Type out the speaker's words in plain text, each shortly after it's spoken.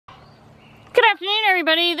Good afternoon,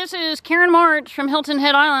 everybody. This is Karen March from Hilton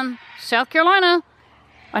Head Island, South Carolina.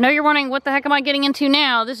 I know you're wondering, what the heck am I getting into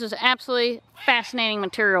now? This is absolutely fascinating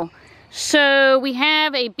material. So we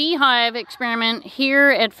have a beehive experiment here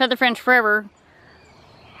at Feather French Forever.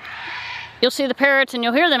 You'll see the parrots and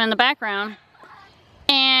you'll hear them in the background.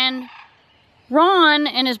 And Ron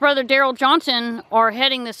and his brother Daryl Johnson are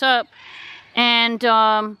heading this up. And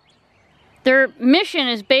their mission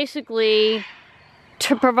is basically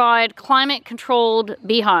to provide climate-controlled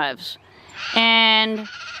beehives. And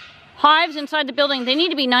hives inside the building, they need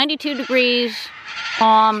to be 92 degrees.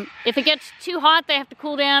 If it gets too hot, they have to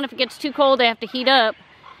cool down. If it gets too cold, they have to heat up.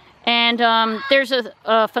 And there's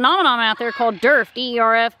a phenomenon out there called DERF,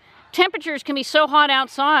 D-E-R-F. Temperatures can be so hot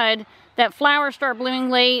outside that flowers start blooming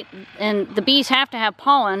late and the bees have to have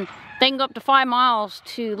pollen. They can go up to 5 miles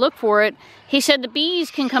to look for it. He said the bees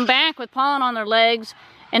can come back with pollen on their legs,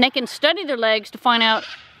 and they can study their legs to find out,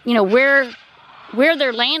 you know, where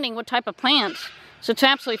they're landing, what type of plants. So it's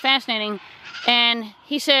absolutely fascinating. And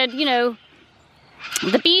he said, you know,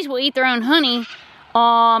 the bees will eat their own honey.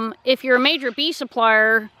 If you're a major bee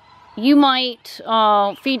supplier, you might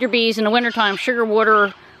feed your bees in the wintertime sugar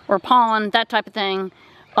water or pollen, that type of thing.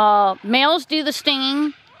 Males do the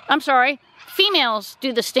stinging. I'm sorry, females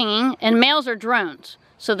do the stinging, and males are drones.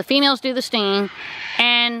 So the females do the stinging,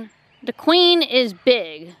 and the queen is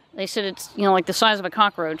big. They said it's, you know, like the size of a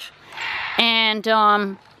cockroach. And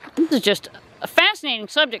this is just a fascinating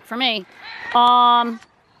subject for me. And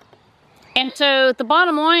so the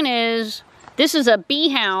bottom line is, this is a bee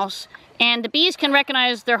house, and the bees can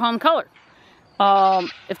recognize their home color.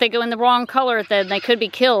 If they go in the wrong color, then they could be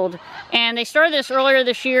killed. And they started this earlier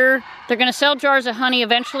this year. They're going to sell jars of honey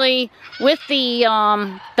eventually with the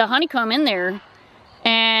honeycomb in there.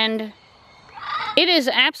 And it is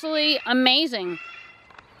absolutely amazing.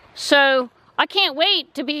 So I can't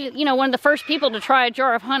wait to be, you know, one of the first people to try a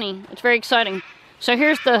jar of honey. It's very exciting. So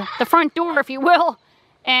here's the front door, if you will.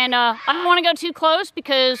 And I don't want to go too close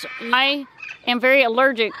because I am very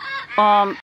allergic